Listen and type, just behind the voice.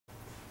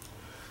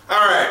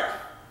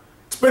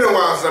been a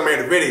while since I made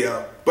a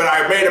video, but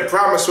I made a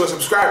promise to a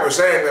subscriber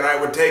saying that I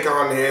would take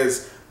on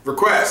his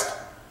request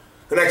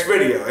the next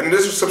video. And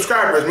this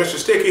subscriber is Mr.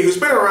 Sticky, who's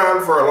been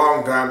around for a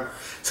long time,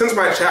 since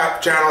my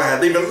channel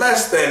had even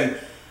less than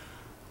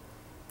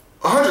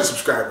 100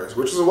 subscribers,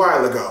 which was a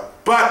while ago.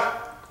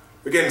 But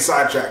we're getting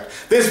sidetracked.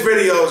 This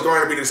video is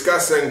going to be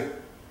discussing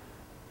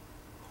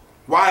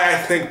why I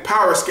think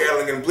power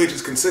scaling in Bleach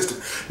is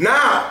consistent.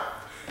 Now,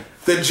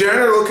 the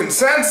general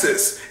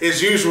consensus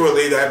is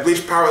usually that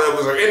Bleach power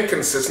levels are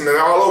inconsistent and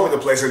all over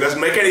the place. It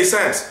doesn't make any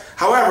sense.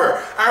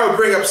 However, I would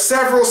bring up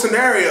several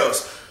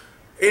scenarios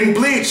in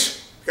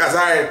Bleach, because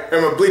I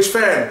am a Bleach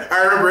fan.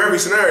 I remember every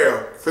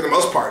scenario for the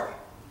most part.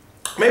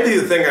 Maybe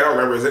the thing I don't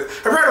remember is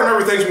I probably don't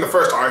remember things from the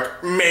first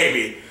arc,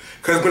 maybe,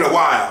 because it's been a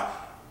while.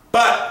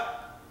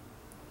 But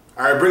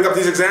I bring up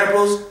these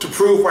examples to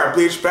prove why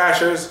Bleach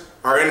bashers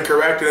are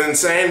incorrect and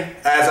insane,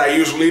 as I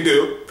usually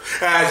do,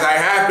 as I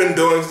have been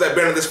doing since I've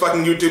been on this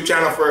fucking YouTube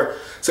channel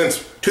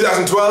since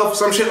 2012,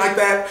 some shit like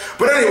that.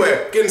 But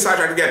anyway, getting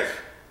sidetracked again.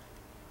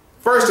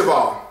 First of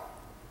all,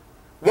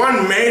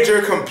 one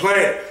major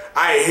complaint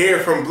I hear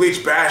from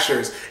Bleach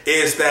bashers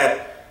is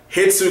that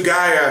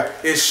Hitsugaya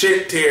is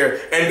shit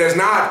tier and does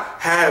not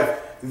have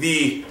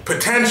the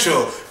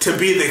potential to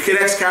be the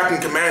next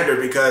Captain Commander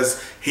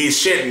because he's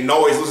shit and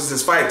always loses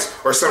his fights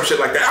or some shit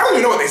like that. I don't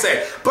even know what they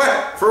say.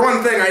 But for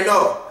one thing I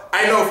know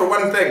for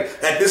one thing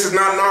that this is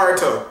not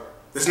Naruto.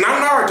 This is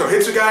not Naruto.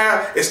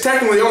 Hitsugaya is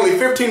technically only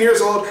 15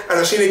 years old as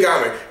a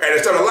Shinigami and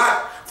has done a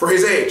lot for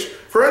his age.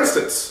 For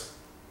instance,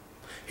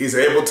 he's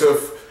able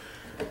to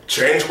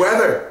change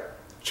weather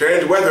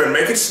and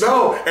make it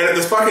snow, and if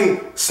this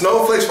fucking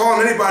snowflakes fall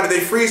on anybody, they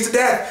freeze to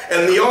death.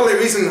 And the only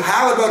reason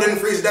Halibo didn't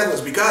freeze to death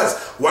was because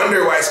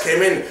Wonder Weiss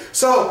came in.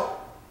 So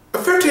a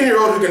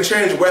 15-year-old who can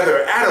change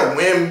weather at a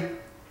whim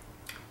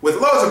with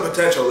loads of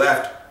potential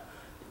left,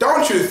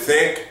 don't you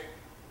think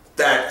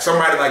that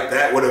somebody like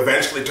that would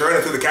eventually turn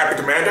into the Captain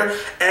Commander?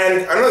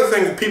 And another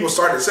thing that people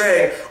started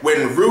saying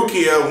when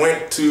Rukia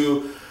went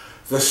to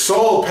the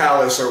Soul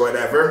Palace or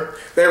whatever,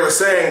 they were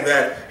saying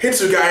that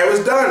Hitsugaya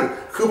was done.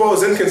 Kubo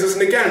was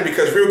inconsistent again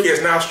because Rukia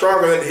is now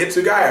stronger than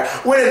Hitsugaya.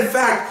 When in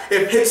fact,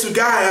 if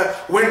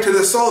Hitsugaya went to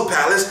the Soul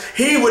Palace,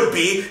 he would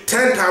be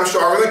 10 times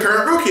stronger than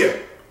current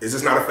Rukia. Is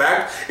this not a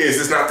fact? Is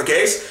this not the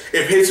case?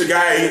 If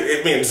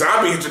Hitsugaya,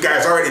 zombie Hitsugaya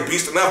is already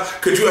beast enough,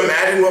 could you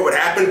imagine what would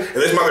happen if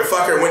this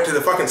motherfucker went to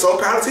the fucking Soul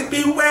Palace? He'd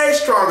be way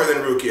stronger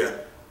than Rukia.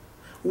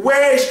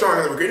 Way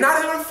stronger than Rukia.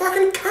 Not even a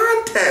fucking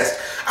contest.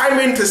 I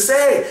mean to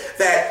say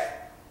that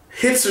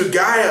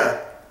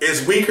Hitsugaya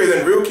is weaker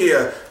than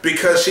Rukia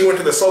because she went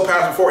to the Soul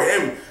Palace before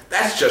him,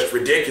 that's just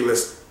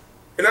ridiculous.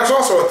 And that's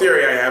also a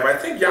theory I have. I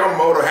think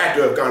Yamamoto had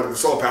to have gone to the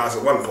Soul Palace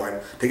at one point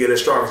to get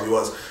as strong as he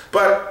was.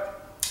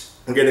 But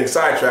I'm getting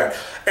sidetracked.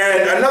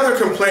 And another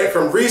complaint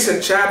from a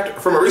recent chapter,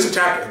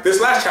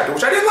 this last chapter,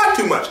 which I didn't like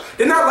too much.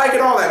 Did not like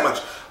it all that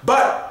much.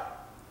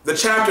 But the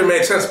chapter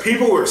made sense.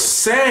 People were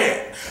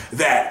saying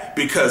that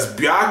because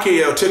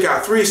Byakuya took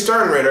out 3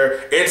 Stern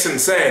Ritter, it's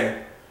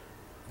insane.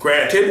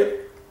 Granted,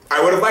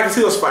 I would have liked to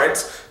see those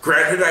fights.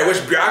 Granted, I wish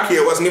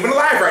Byakuya wasn't even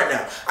alive right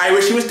now. I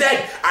wish he was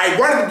dead. I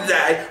wanted him to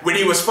die when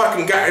he was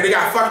fucking he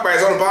got fucked by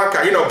his own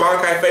Bankai. You know,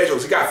 Bankai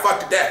facials. He got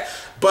fucked to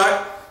death.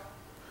 But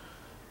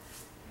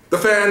the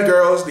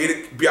fangirls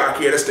needed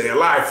Byakuya to stay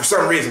alive for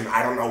some reason.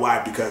 I don't know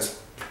why, because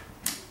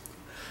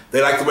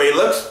they like the way he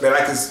looks. They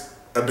like his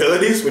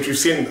abilities, which we've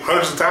seen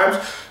hundreds of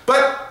times.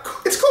 But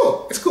it's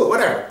cool. It's cool.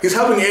 Whatever. He's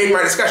helping aid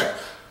my discussion.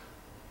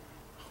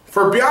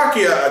 For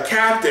Byakuya, a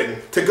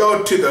captain, to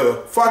go to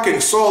the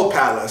fucking Soul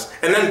Palace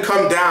and then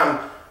come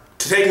down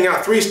to taking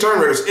out 3 Stern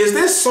Ritters, is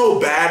this so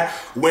bad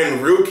when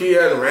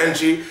Rukia and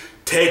Renji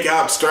take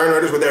out Stern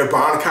Ritters with their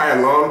Bankai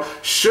alone?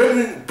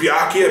 Shouldn't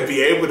Byakuya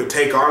be able to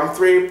take on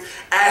 3?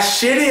 As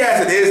shitty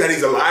as it is that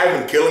he's alive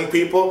and killing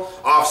people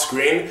off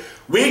screen,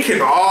 we can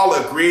all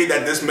agree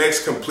that this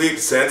makes complete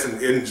sense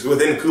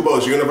within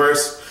Kubo's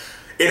universe.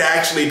 It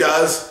actually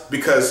does,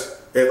 because,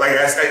 even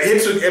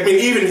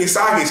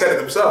Hisagi said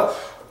it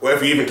himself. Well,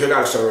 if he even took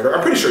out a Stern Ritter.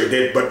 I'm pretty sure he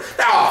did, but,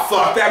 oh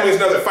fuck, that means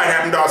another fight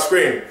happened off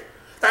screen.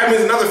 That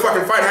means another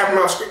fucking fight happened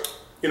off screen.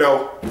 You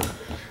know,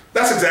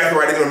 that's exactly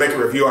why I didn't even make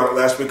a review on it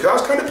last week, because I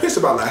was kind of pissed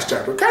about last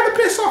chapter. Kind of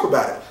pissed off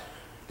about it.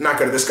 Not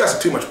going to discuss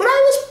it too much, but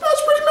I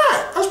was pretty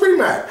mad. I was pretty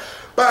mad.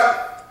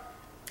 But,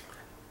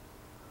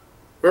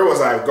 where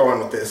was I going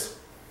with this?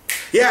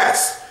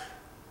 Yes,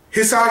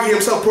 Hisagi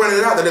himself pointed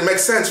it out that it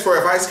makes sense for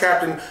a vice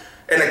captain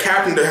and a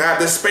captain to have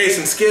this space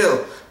and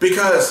skill,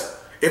 because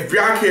if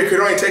Byakuya could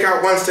only take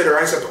out 1 Stern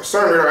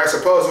Ritter, I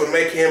suppose it would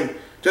make him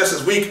just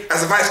as weak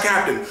as a vice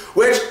captain,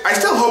 which I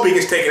still hope he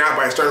gets taken out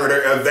by a Stern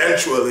Ritter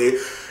eventually.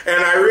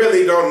 And I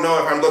really don't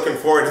know if I'm looking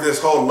forward to this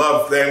whole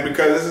love thing,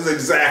 because this is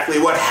exactly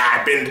what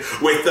happened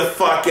with the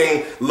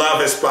fucking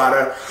love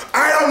Espada.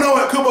 I don't know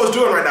what Kubo's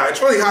doing right now.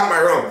 It's really hot in my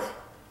room.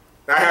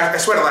 I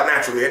sweat a lot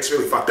naturally. It's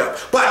really fucked up.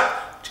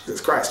 But,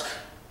 Jesus Christ.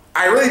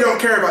 I really don't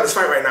care about this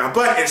fight right now,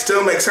 but it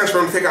still makes sense for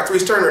him to take out 3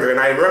 Stern Ritter, and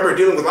I remember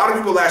dealing with a lot of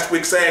people last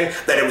week saying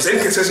that it was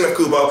inconsistent of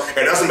Kubo, and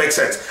it doesn't make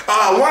sense.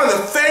 One of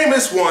the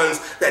famous ones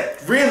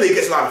that really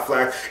gets a lot of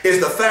flack is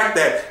the fact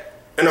that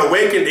an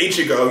awakened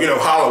Ichigo, you know,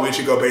 Hollow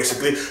Ichigo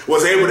basically,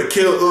 was able to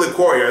kill Lily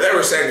Warrior. They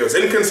were saying it was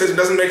inconsistent,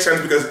 doesn't make sense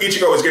because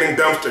Ichigo was getting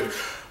dumpstered.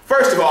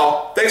 First of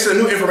all, thanks to the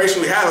new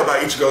information we have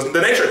about Ichigo's,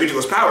 the nature of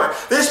Ichigo's power,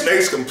 this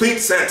makes complete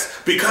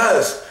sense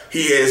because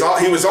he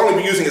was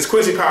only using his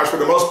Quincy powers for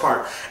the most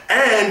part.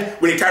 And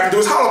when he tapped into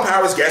his Hollow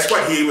powers, guess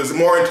what? He was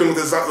more in tune with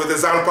his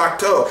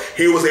Zanpakuto.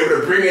 He was able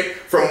to bring it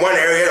from one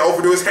area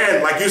over to his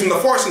hand, like using the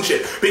Force and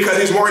shit, because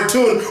he's more in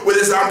tune with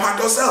his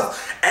Zanpakuto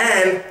self.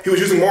 And he was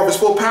using more of his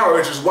full power,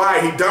 which is why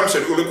he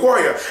dumpstered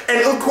Ulquiorra.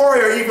 And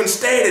Ulquiorra even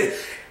stated,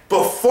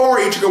 before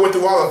Ichigo went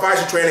through all the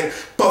advisor training,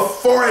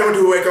 before he went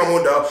to Ueko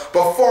Mundo,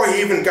 before he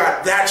even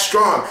got that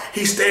strong,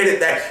 he stated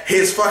that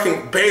his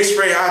fucking base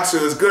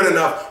Reiatsu is good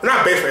enough, well,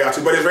 not base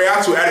Reiatsu, but his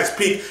Reiatsu at its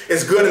peak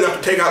is good enough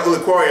to take out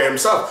Ulquiorra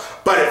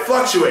himself, but it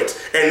fluctuates,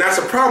 and that's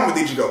a problem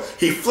with Ichigo.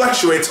 He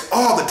fluctuates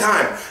all the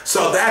time,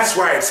 so that's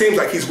why it seems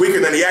like he's weaker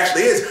than he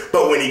actually is,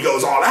 but when he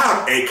goes all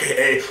out,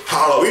 aka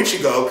Hollow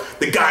Ichigo,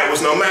 the guy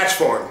was no match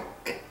for him.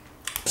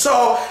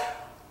 So,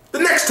 the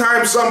next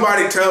time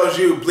somebody tells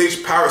you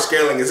Bleach power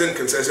scaling is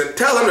inconsistent,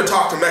 tell them to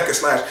talk to Mecha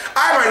Slash.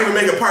 I might even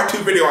make a part 2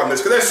 video on this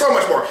because there's so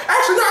much more.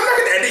 Actually, no, I'm not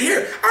going to end it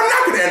here. I'm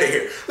not going to end it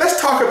here. Let's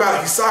talk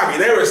about Hisagi.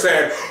 They were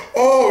saying,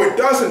 oh, it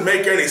doesn't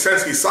make any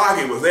sense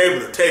Hisagi was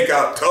able to take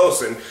out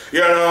Tosen, you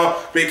know,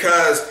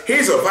 because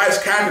he's a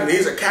vice captain,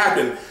 he's a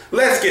captain.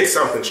 Let's get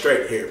something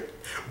straight here.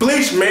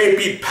 Bleach may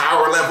be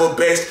power level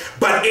based,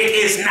 but it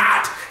is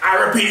not.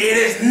 I repeat, it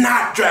is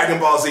not Dragon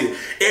Ball Z.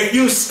 If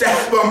you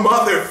stab a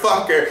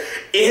motherfucker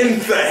in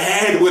the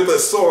head with a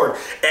sword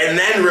and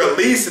then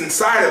release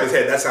inside of his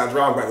head, that sounds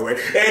wrong by the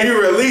way, and you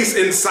release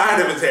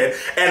inside of his head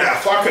and a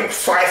fucking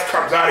scythe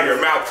comes out of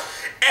your mouth,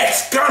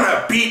 it's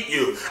gonna beat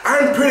you.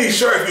 I'm pretty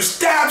sure if you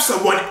stab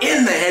someone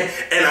in the head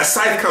and a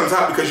scythe comes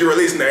out because you're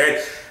releasing their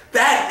head,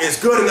 that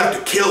is good enough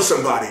to kill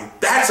somebody.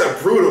 That's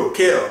a brutal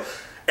kill.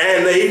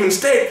 And they even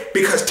state,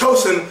 because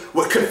Tosen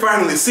could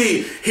finally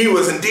see, he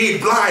was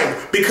indeed blind,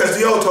 because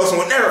the old Tosen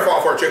would never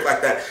fall for a trick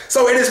like that.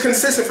 So it is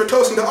consistent for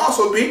Tosen to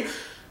also be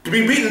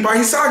beaten by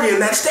Hisagi in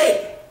that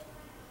state.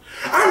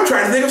 I'm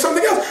trying to think of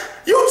something else.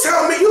 You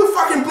tell me, you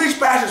fucking Bleach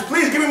bashers,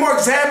 please give me more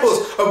examples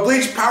of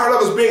Bleach power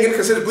levels being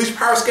inconsistent, Bleach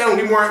power scaling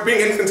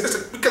being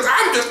inconsistent, because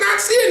I'm just not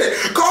seeing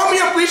it. Call me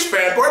a Bleach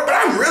fanboy, but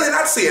I'm really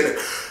not seeing it.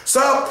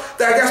 So,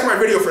 that's my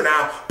video for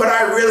now, but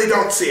I really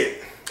don't see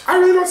it. I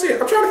really don't see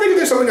it. I'm trying to think if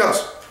there's something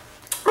else.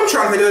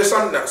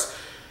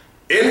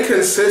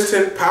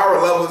 Inconsistent power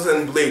levels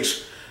in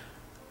Bleach.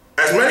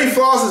 As many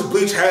flaws as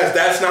Bleach has,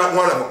 that's not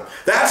one of them.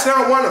 That's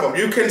not one of them.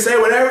 You can say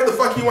whatever the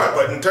fuck you want,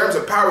 but in terms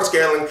of power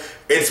scaling,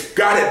 it's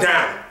got it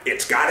down.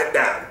 It's got it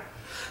down.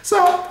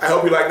 So, I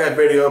hope you liked that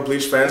video,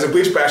 Bleach fans and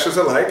Bleach bashers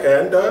alike,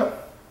 and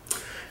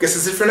guess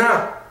that's it for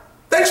now.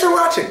 Thanks for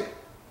watching.